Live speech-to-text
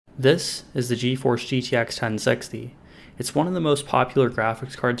This is the GeForce GTX 1060. It's one of the most popular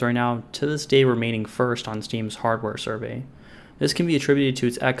graphics cards right now, to this day remaining first on Steam's hardware survey. This can be attributed to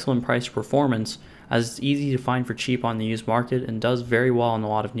its excellent price performance, as it's easy to find for cheap on the used market and does very well in a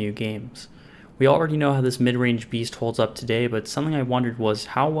lot of new games. We already know how this mid-range beast holds up today, but something I wondered was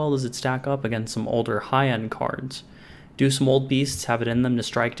how well does it stack up against some older high-end cards? Do some old beasts have it in them to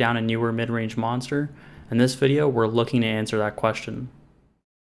strike down a newer mid-range monster? In this video, we're looking to answer that question.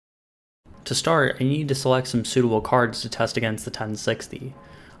 To start, I need to select some suitable cards to test against the 1060.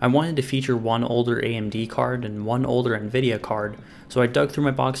 I wanted to feature one older AMD card and one older Nvidia card, so I dug through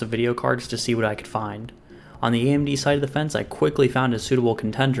my box of video cards to see what I could find. On the AMD side of the fence, I quickly found a suitable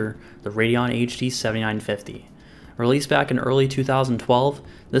contender, the Radeon HD 7950. Released back in early 2012,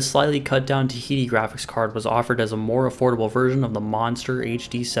 this slightly cut down Tahiti graphics card was offered as a more affordable version of the monster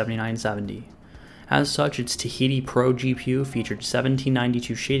HD 7970. As such, its Tahiti Pro GPU featured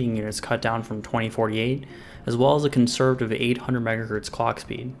 1792 shading units cut down from 2048, as well as a conservative 800 MHz clock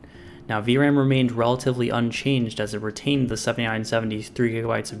speed. Now, VRAM remained relatively unchanged as it retained the 7970's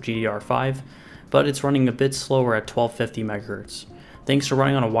 3GB of GDDR5, but it's running a bit slower at 1250 MHz. Thanks to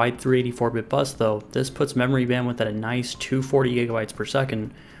running on a wide 384-bit bus though, this puts memory bandwidth at a nice 240GB per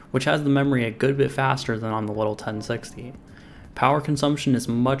second, which has the memory a good bit faster than on the little 1060. Power consumption is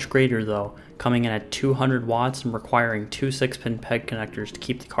much greater though, coming in at 200 watts and requiring two 6-pin PEG connectors to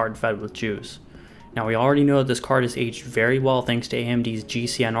keep the card fed with juice. Now, we already know that this card is aged very well thanks to AMD's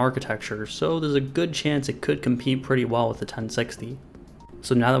GCN architecture, so there's a good chance it could compete pretty well with the 1060.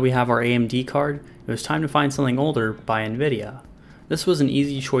 So now that we have our AMD card, it was time to find something older by Nvidia. This was an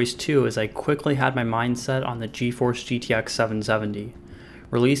easy choice too, as I quickly had my mind set on the GeForce GTX 770.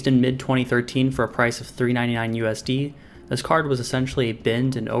 Released in mid-2013 for a price of $399 USD, this card was essentially a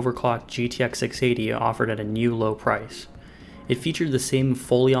binned and overclocked GTX 680 offered at a new low price. It featured the same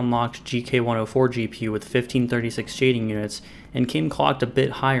fully unlocked GK104 GPU with 1536 shading units and came clocked a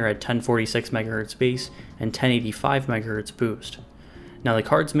bit higher at 1046 MHz base and 1085 MHz boost. Now, the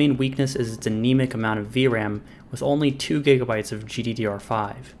card's main weakness is its anemic amount of VRAM with only 2GB of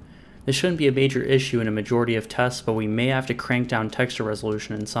GDDR5. This shouldn't be a major issue in a majority of tests, but we may have to crank down texture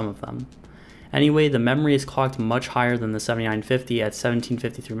resolution in some of them. Anyway, the memory is clocked much higher than the 7950 at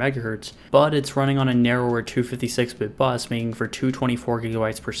 1753 MHz, but it's running on a narrower 256-bit bus, making for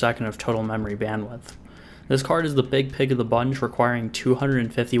 224GB per second of total memory bandwidth. This card is the big pig of the bunch, requiring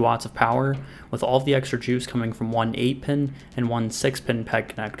 250 watts of power, with all of the extra juice coming from one 8-pin and one 6-pin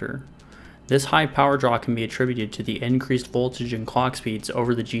PEG connector. This high power draw can be attributed to the increased voltage and clock speeds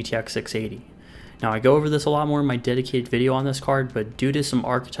over the GTX 680. Now, I go over this a lot more in my dedicated video on this card, but due to some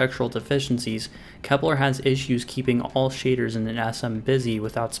architectural deficiencies, Kepler has issues keeping all shaders in an SM busy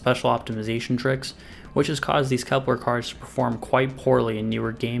without special optimization tricks, which has caused these Kepler cards to perform quite poorly in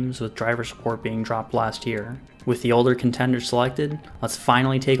newer games, with driver support being dropped last year. With the older contenders selected, let's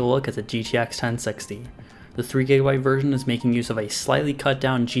finally take a look at the GTX 1060. The 3GB version is making use of a slightly cut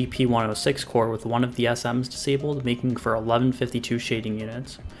down GP106 core with one of the SMs disabled, making for 1152 shading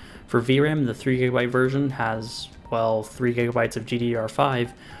units. For VRAM, the 3GB version has, well, 3GB of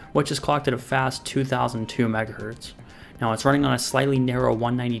GDDR5, which is clocked at a fast 2002 MHz. Now, it's running on a slightly narrow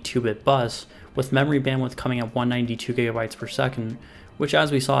 192-bit bus, with memory bandwidth coming at 192GB per second, which,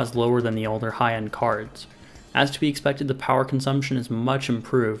 as we saw, is lower than the older high-end cards. As to be expected, the power consumption is much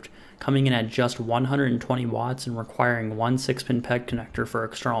improved, coming in at just 120 watts and requiring one 6-pin PEG connector for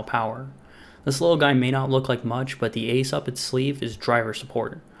external power. This little guy may not look like much, but the ace up its sleeve is driver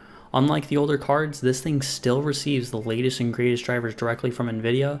support. Unlike the older cards, this thing still receives the latest and greatest drivers directly from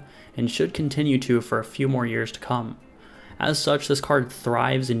Nvidia, and should continue to for a few more years to come. As such, this card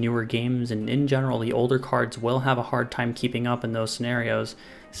thrives in newer games, and in general the older cards will have a hard time keeping up in those scenarios,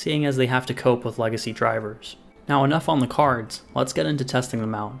 seeing as they have to cope with legacy drivers. Now, enough on the cards, let's get into testing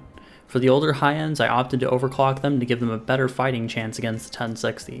them out. For the older high-ends, I opted to overclock them to give them a better fighting chance against the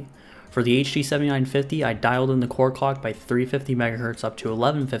 1060. For the HD 7950, I dialed in the core clock by 350 MHz up to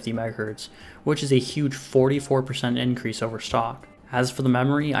 1150 MHz, which is a huge 44% increase over stock. As for the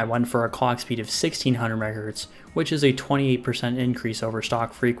memory, I went for a clock speed of 1600 MHz, which is a 28% increase over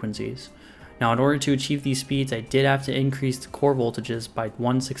stock frequencies. Now, in order to achieve these speeds, I did have to increase the core voltages by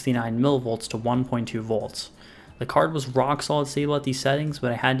 169 mV to 1.2 volts. The card was rock solid stable at these settings,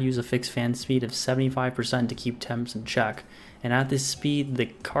 but I had to use a fixed fan speed of 75% to keep temps in check, and at this speed, the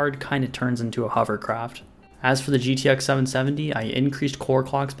card kinda turns into a hovercraft. As for the GTX 770, I increased core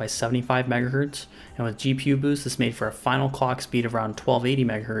clocks by 75 MHz, and with GPU boost, this made for a final clock speed of around 1280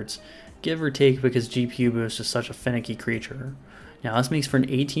 MHz, give or take because GPU boost is such a finicky creature. Now, this makes for an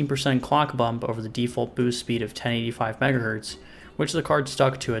 18% clock bump over the default boost speed of 1085 MHz, which the card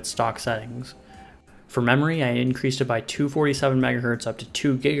stuck to its stock settings. For memory, I increased it by 247 MHz up to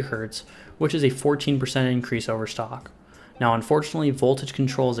 2 GHz, which is a 14% increase over stock. Now unfortunately, voltage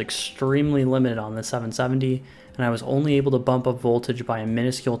control is extremely limited on the 770, and I was only able to bump up voltage by a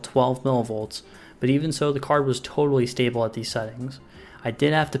minuscule 12 mV, but even so the card was totally stable at these settings. I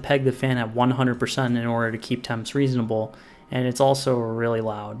did have to peg the fan at 100% in order to keep temps reasonable, and it's also really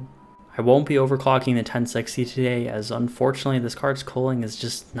loud. I won't be overclocking the 1060 today, as unfortunately this card's cooling is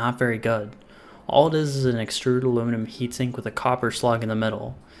just not very good. All it is an extruded aluminum heatsink with a copper slug in the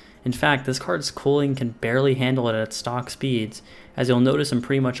middle. In fact, this card's cooling can barely handle it at stock speeds, as you'll notice in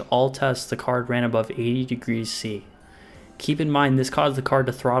pretty much all tests the card ran above 80 degrees C. Keep in mind this caused the card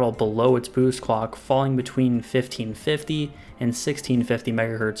to throttle below its boost clock, falling between 1550 and 1650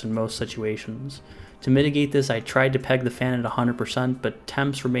 MHz in most situations. To mitigate this, I tried to peg the fan at 100%, but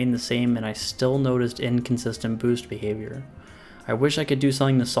temps remained the same and I still noticed inconsistent boost behavior. I wish I could do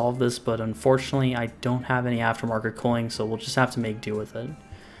something to solve this, but unfortunately I don't have any aftermarket cooling, so we'll just have to make do with it.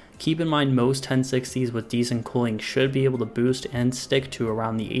 Keep in mind most 1060s with decent cooling should be able to boost and stick to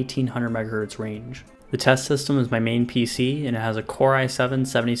around the 1800 MHz range. The test system is my main PC, and it has a Core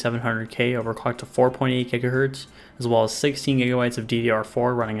i7-7700K overclocked to 4.8 GHz, as well as 16 GB of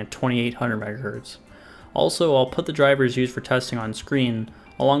DDR4 running at 2800 MHz. Also, I'll put the drivers used for testing on screen,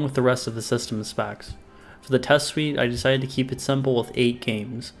 along with the rest of the system specs. For the test suite, I decided to keep it simple with 8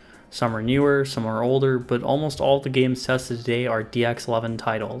 games. Some are newer, some are older, but almost all of the games tested today are DX11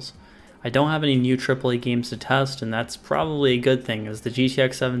 titles. I don't have any new AAA games to test, and that's probably a good thing, as the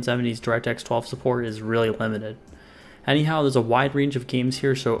GTX 770's DirectX 12 support is really limited. Anyhow, there's a wide range of games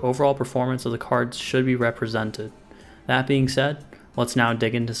here, so overall performance of the cards should be represented. That being said, let's now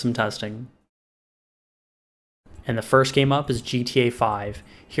dig into some testing. And the first game up is GTA 5.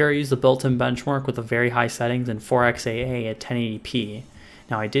 Here I use the built-in benchmark with the very high settings and 4xAA at 1080p.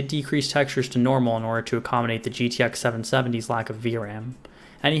 Now I did decrease textures to normal in order to accommodate the GTX 770's lack of VRAM.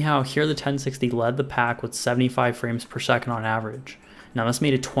 Anyhow, here the 1060 led the pack with 75 frames per second on average. Now this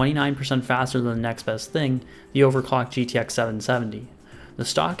made it 29% faster than the next best thing, the overclocked GTX 770. The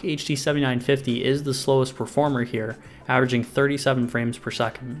stock HD 7950 is the slowest performer here, averaging 37 frames per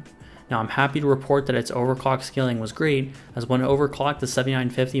second. Now I'm happy to report that its overclock scaling was great, as when overclocked the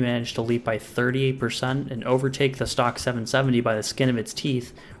 7950 managed to leap by 38% and overtake the stock 770 by the skin of its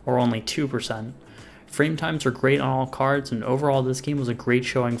teeth, or only 2%. Frame times are great on all cards, and overall this game was a great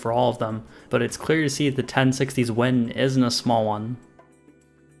showing for all of them, but it's clear to see that the 1060's win isn't a small one.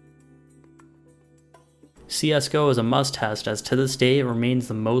 CSGO is a must test, as to this day it remains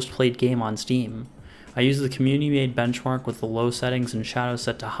the most played game on Steam. I use the community-made benchmark with the low settings and shadow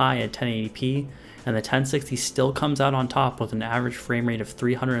set to high at 1080p, and the 1060 still comes out on top with an average frame rate of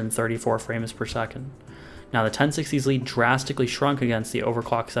 334 frames per second. Now the 1060's lead drastically shrunk against the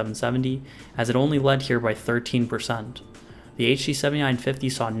overclocked 770, as it only led here by 13%. The HD 7950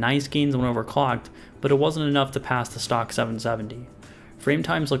 saw nice gains when overclocked, but it wasn't enough to pass the stock 770. Frame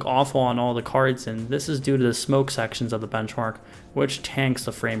times look awful on all the cards, and this is due to the smoke sections of the benchmark, which tanks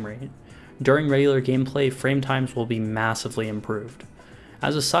the frame rate. During regular gameplay, frame times will be massively improved.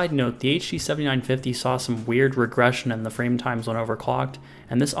 As a side note, the HD 7950 saw some weird regression in the frame times when overclocked,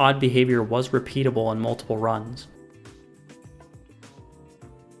 and this odd behavior was repeatable in multiple runs.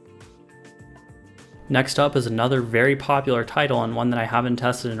 Next up is another very popular title, and one that I haven't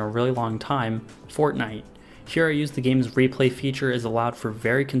tested in a really long time, Fortnite. Here I use the game's replay feature is allowed for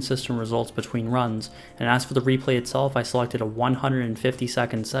very consistent results between runs, and as for the replay itself, I selected a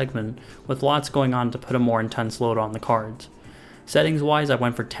 150-second segment with lots going on to put a more intense load on the cards. Settings wise, I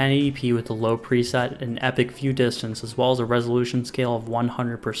went for 1080p with the low preset and epic view distance, as well as a resolution scale of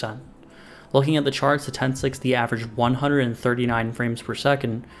 100%. Looking at the charts, the 1060 averaged 139 frames per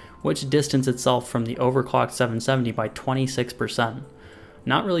second, which distanced itself from the overclocked 770 by 26%.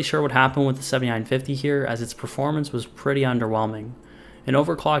 Not really sure what happened with the 7950 here, as its performance was pretty underwhelming. An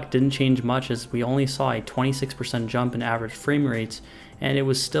overclock didn't change much, as we only saw a 26% jump in average frame rates, and it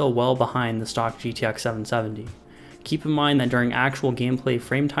was still well behind the stock GTX 770. Keep in mind that during actual gameplay,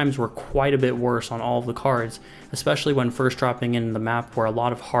 frame times were quite a bit worse on all of the cards, especially when first dropping into the map where a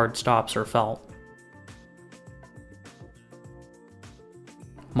lot of hard stops are felt.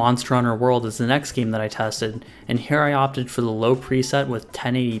 Monster Hunter World is the next game that I tested, and here I opted for the low preset with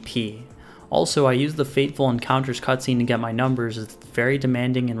 1080p. Also, I used the Fateful Encounters cutscene to get my numbers, as it's very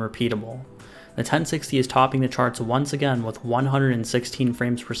demanding and repeatable. The 1060 is topping the charts once again with 116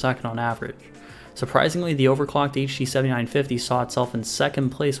 frames per second on average. Surprisingly, the overclocked HD 7950 saw itself in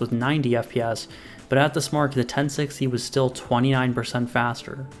second place with 90 FPS, but at this mark the 1060 was still 29%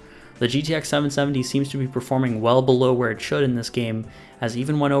 faster. The GTX 770 seems to be performing well below where it should in this game, as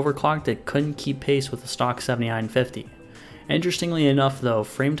even when overclocked it couldn't keep pace with the stock 7950. Interestingly enough though,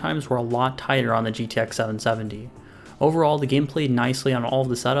 frame times were a lot tighter on the GTX 770. Overall, the game played nicely on all of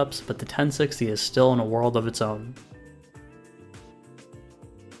the setups, but the 1060 is still in a world of its own.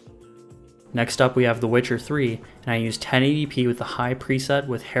 Next up we have The Witcher 3, and I used 1080p with the high preset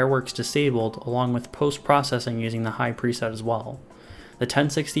with Hairworks disabled, along with post-processing using the high preset as well. The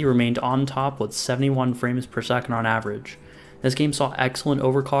 1060 remained on top with 71 frames per second on average. This game saw excellent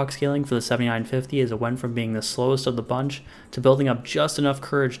overclock scaling for the 7950 as it went from being the slowest of the bunch to building up just enough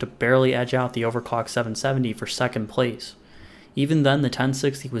courage to barely edge out the overclock 770 for second place. Even then, the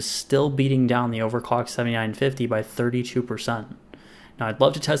 1060 was still beating down the overclock 7950 by 32%. Now, I'd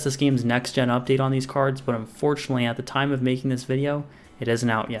love to test this game's next-gen update on these cards, but unfortunately at the time of making this video, it isn't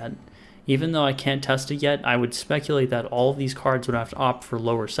out yet. Even though I can't test it yet, I would speculate that all of these cards would have to opt for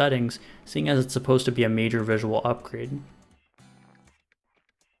lower settings, seeing as it's supposed to be a major visual upgrade.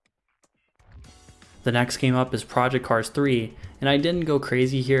 The next game up is Project Cars 3, and I didn't go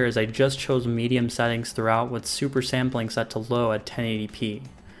crazy here as I just chose medium settings throughout with super sampling set to low at 1080p.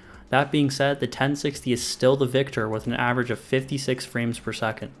 That being said, the 1060 is still the victor with an average of 56 frames per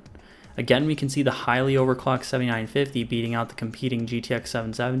second. Again, we can see the highly overclocked 7950 beating out the competing GTX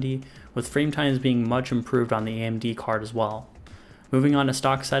 770, with frame times being much improved on the AMD card as well. Moving on to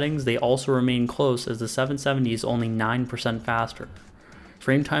stock settings, they also remain close as the 770 is only 9% faster.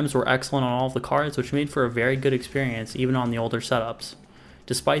 Frame times were excellent on all of the cards, which made for a very good experience even on the older setups.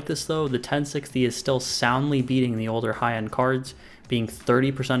 Despite this though, the 1060 is still soundly beating the older high-end cards, being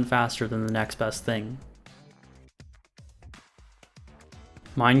 30% faster than the next best thing.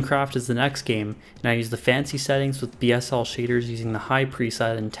 Minecraft is the next game, and I use the fancy settings with BSL shaders using the high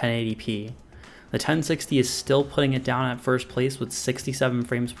preset in 1080p. The 1060 is still putting it down at first place with 67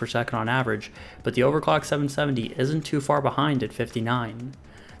 frames per second on average, but the overclock 770 isn't too far behind at 59.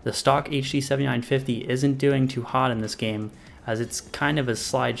 The stock HD 7950 isn't doing too hot in this game, as it's kind of a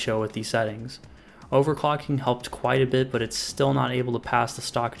slideshow with these settings. Overclocking helped quite a bit, but it's still not able to pass the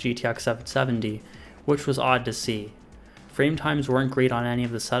stock GTX 770, which was odd to see. Frame times weren't great on any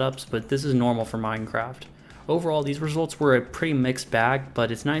of the setups, but this is normal for Minecraft. Overall, these results were a pretty mixed bag,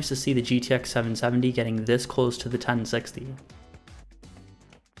 but it's nice to see the GTX 770 getting this close to the 1060.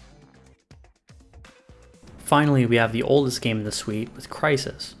 Finally, we have the oldest game in the suite with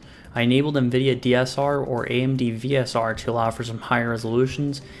Crysis. I enabled NVIDIA DSR or AMD VSR to allow for some higher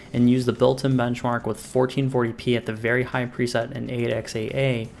resolutions and used the built-in benchmark with 1440p at the very high preset in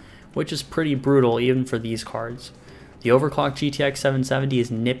 8x8A, which is pretty brutal even for these cards. The overclocked GTX 770 is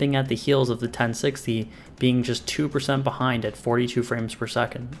nipping at the heels of the 1060, being just 2% behind at 42 frames per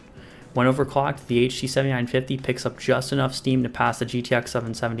second. When overclocked, the HD 7950 picks up just enough steam to pass the GTX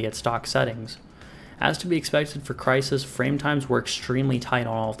 770 at stock settings. As to be expected for Crysis, frame times were extremely tight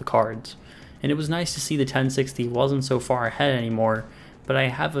on all of the cards, and it was nice to see the 1060 wasn't so far ahead anymore, but I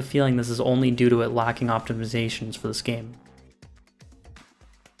have a feeling this is only due to it lacking optimizations for this game.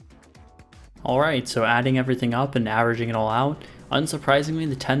 Alright, so adding everything up and averaging it all out, unsurprisingly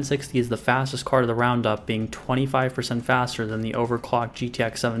the 1060 is the fastest card of the roundup, being 25% faster than the overclocked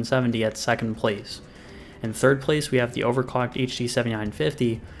GTX 770 at second place. In third place we have the overclocked HD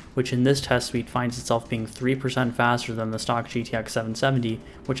 7950, which in this test suite finds itself being 3% faster than the stock GTX 770,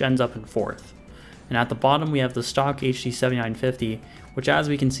 which ends up in fourth. And at the bottom we have the stock HD 7950, which as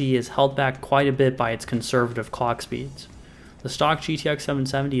we can see is held back quite a bit by its conservative clock speeds. The stock GTX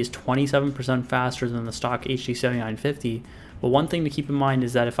 770 is 27% faster than the stock HD 7950, but one thing to keep in mind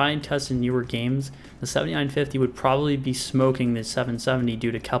is that if I had tested newer games, the 7950 would probably be smoking the 770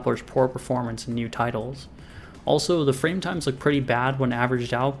 due to Kepler's poor performance in new titles. Also, the frame times look pretty bad when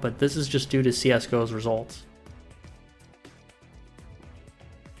averaged out, but this is just due to CSGO's results.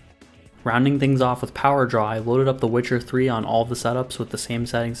 Rounding things off with power draw, I loaded up The Witcher 3 on all of the setups with the same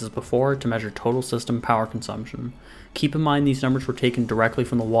settings as before to measure total system power consumption. Keep in mind these numbers were taken directly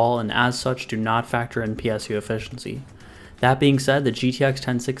from the wall and as such do not factor in PSU efficiency. That being said, the GTX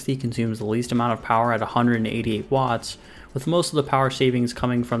 1060 consumes the least amount of power at 188 watts, with most of the power savings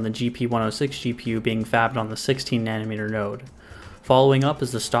coming from the GP106 GPU being fabbed on the 16nm node. Following up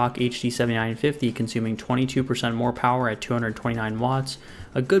is the stock HD 7950 consuming 22% more power at 229 watts,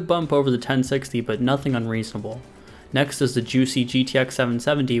 a good bump over the 1060 but nothing unreasonable. Next is the juicy GTX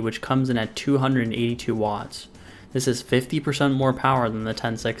 770 which comes in at 282 watts. This is 50% more power than the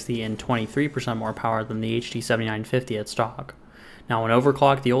 1060 and 23% more power than the HD 7950 at stock. Now when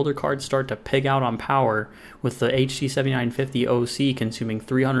overclocked, the older cards start to pig out on power, with the HD 7950 OC consuming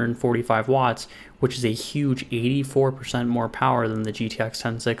 345 watts, which is a huge 84% more power than the GTX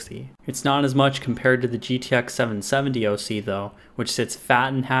 1060. It's not as much compared to the GTX 770 OC though, which sits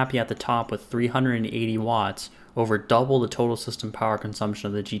fat and happy at the top with 380 watts, over double the total system power consumption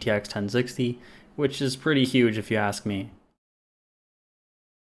of the GTX 1060, which is pretty huge if you ask me.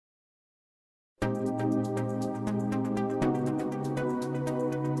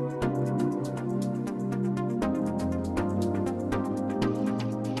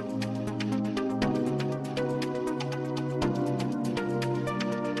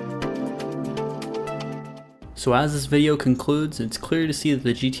 So as this video concludes, it's clear to see that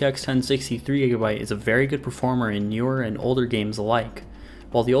the GTX 1060 3GB is a very good performer in newer and older games alike.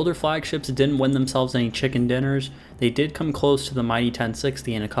 While the older flagships didn't win themselves any chicken dinners, they did come close to the mighty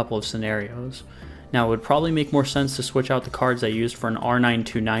 1060 in a couple of scenarios. Now it would probably make more sense to switch out the cards I used for an R9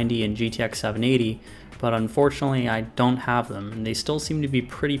 290 and GTX 780, but unfortunately I don't have them, and they still seem to be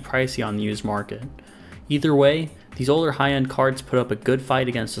pretty pricey on the used market. Either way, these older high-end cards put up a good fight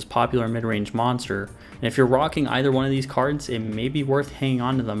against this popular mid-range monster, and if you're rocking either one of these cards, it may be worth hanging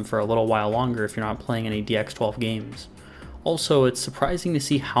on to them for a little while longer if you're not playing any DX12 games. Also, it's surprising to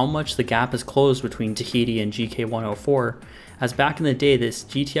see how much the gap has closed between Tahiti and GK104, as back in the day this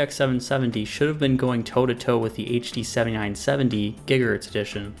GTX 770 should have been going toe-to-toe with the HD 7970 GHz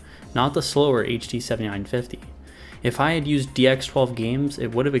edition, not the slower HD 7950. If I had used DX12 games,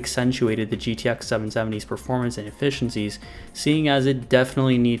 it would have accentuated the GTX 770's performance and efficiencies, seeing as it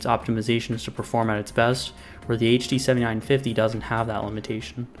definitely needs optimizations to perform at its best, where the HD 7950 doesn't have that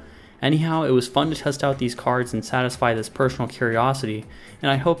limitation. Anyhow, it was fun to test out these cards and satisfy this personal curiosity, and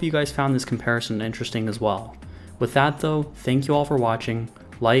I hope you guys found this comparison interesting as well. With that though, thank you all for watching,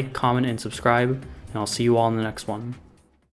 like, comment, and subscribe, and I'll see you all in the next one.